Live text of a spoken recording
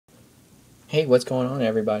Hey, what's going on,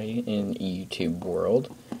 everybody in YouTube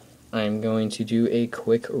world? I'm going to do a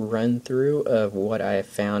quick run through of what I have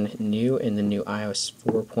found new in the new iOS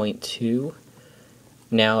 4.2.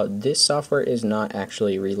 Now, this software is not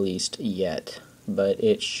actually released yet, but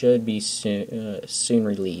it should be soon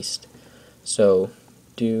released. So,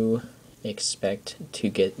 do expect to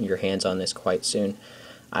get your hands on this quite soon.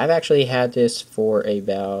 I've actually had this for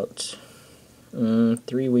about 3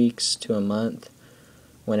 weeks to a month.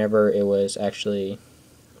 Whenever it was actually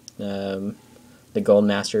the Gold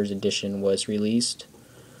Masters edition was released,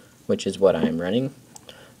 which is what I'm running.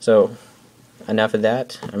 So enough of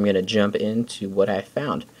that. I'm going to jump into what I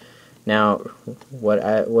found. Now,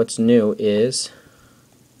 what's new is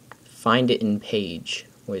find it in page,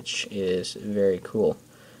 which is very cool.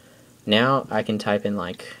 Now I can type in,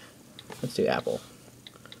 like, let's do Apple.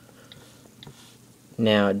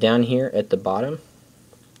 Now down here at the bottom,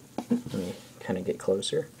 let me kind of get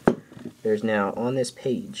closer. There's now on this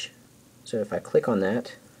page. So if I click on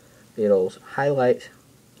that, it'll highlight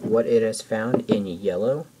what it has found in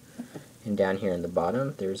yellow. And down here in the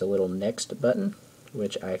bottom, there's a little next button,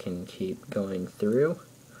 which I can keep going through.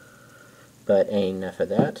 But ain't enough of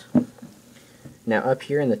that. Now up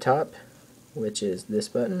here in the top, which is this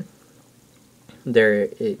button, there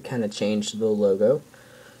it kind of changed the logo.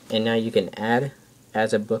 And now you can add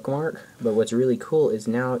as a bookmark, but what's really cool is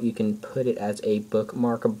now you can put it as a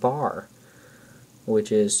bookmark bar,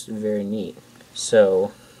 which is very neat.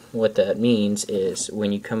 So what that means is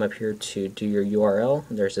when you come up here to do your URL,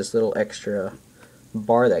 there's this little extra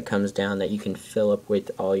bar that comes down that you can fill up with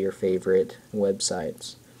all your favorite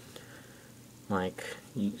websites,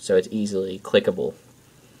 so it's easily clickable.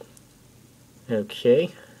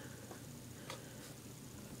 Okay,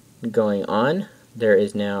 going on, there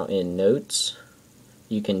is now in Notes,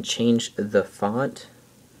 you can change the font.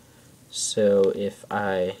 So if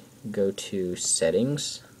I go to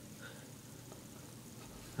Settings,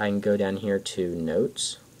 I can go down here to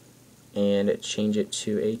Notes and change it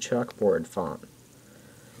to a chalkboard font.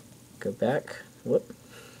 Go back, whoop.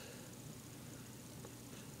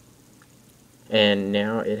 And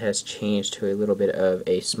now it has changed to a little bit of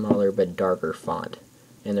a smaller but darker font.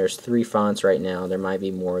 And there's 3 fonts right now, there might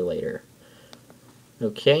be more later.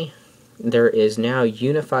 Okay, there is now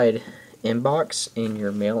unified inbox in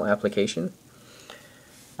your mail application.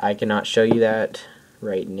 I cannot show you that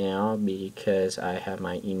right now because I have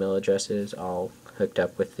my email addresses all hooked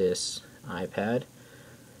up with this iPad.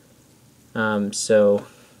 So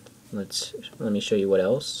let me show you what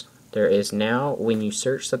else. There is now, when you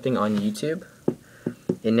search something on YouTube,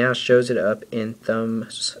 it now shows it up in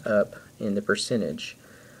thumbs up in the percentage.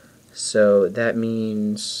 So that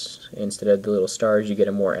means instead of the little stars, you get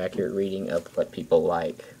a more accurate reading of what people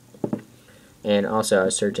like. And also I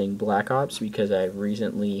was searching Black Ops because I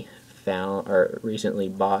recently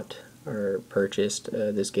bought or purchased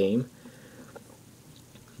this game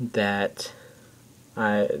that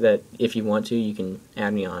if you want to, you can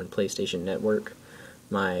add me on PlayStation Network.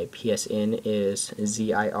 My PSN is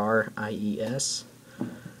ziries.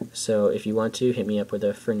 So if you want to, hit me up with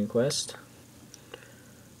a friend request.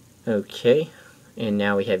 Okay, and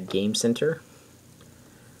now we have Game Center.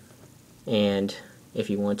 And if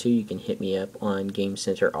you want to, you can hit me up on Game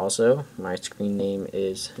Center also. My screen name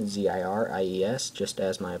is ziries, just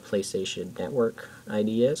as my PlayStation Network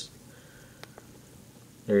ID is.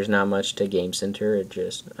 There's not much to Game Center, it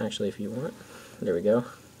just, actually if you want, there we go.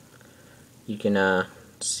 You can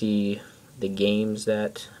see the games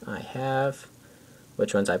that I have,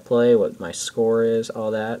 which ones I play, what my score is,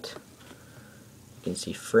 all that. You can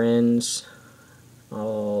see friends,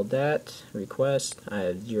 all that, request, I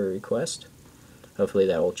have your request. Hopefully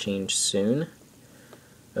that will change soon.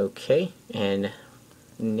 Okay, and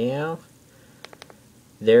now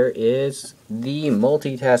there is the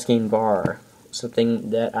multitasking bar,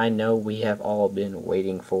 something that I know we have all been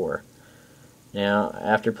waiting for. Now,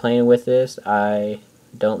 after playing with this, I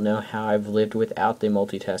don't know how I've lived without the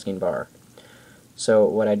multitasking bar. So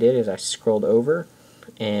what I did is I scrolled over,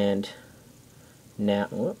 and now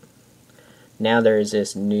there is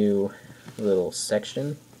this new little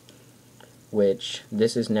section, which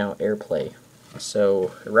this is now AirPlay.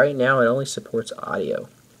 So right now it only supports audio,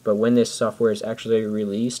 but when this software is actually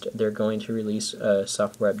released, they're going to release a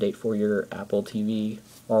software update for your Apple TV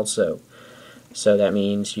also. So that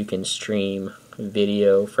means you can stream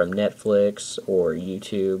video from Netflix or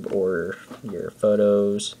YouTube or your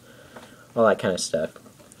photos, all that kind of stuff.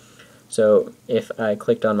 So if I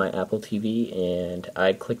clicked on my Apple TV and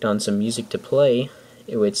I clicked on some music to play,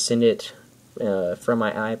 it would send it from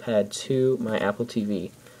my iPad to my Apple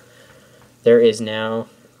TV. There is now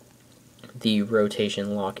the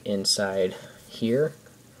rotation lock inside here,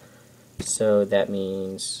 so that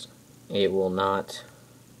means it will not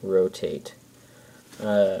rotate.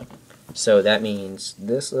 So that means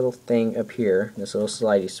this little thing up here, this little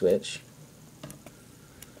slidey switch,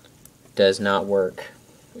 does not work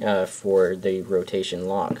for the rotation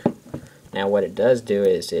lock. Now what it does do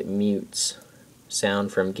is it mutes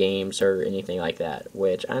sound from games or anything like that,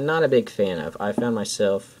 which I'm not a big fan of. I found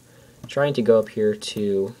myself trying to go up here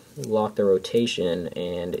to lock the rotation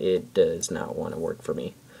and it does not want to work for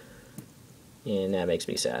me, and that makes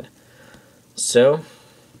me sad. So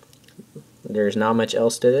there's not much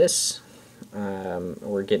else to this.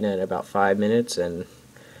 We're getting at about 5 minutes and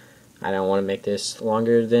I don't want to make this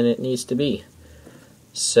longer than it needs to be.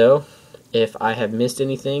 So if I have missed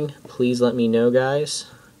anything, please let me know, guys.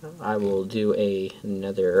 I will do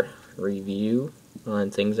another review on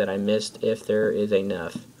things that I missed if there is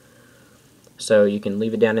enough. So you can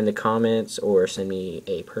leave it down in the comments or send me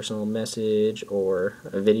a personal message or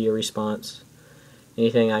a video response,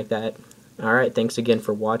 anything like that. Alright, thanks again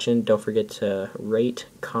for watching. Don't forget to rate,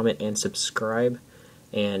 comment, and subscribe.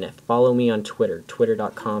 And follow me on Twitter,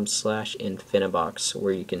 twitter.com/infinibox,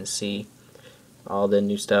 where you can see all the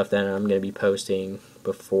new stuff that I'm going to be posting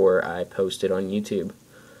before I post it on YouTube.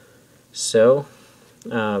 So,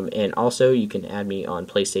 and also you can add me on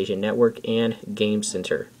PlayStation Network and Game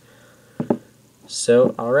Center.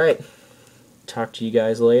 So, alright, talk to you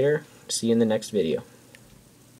guys later. See you in the next video.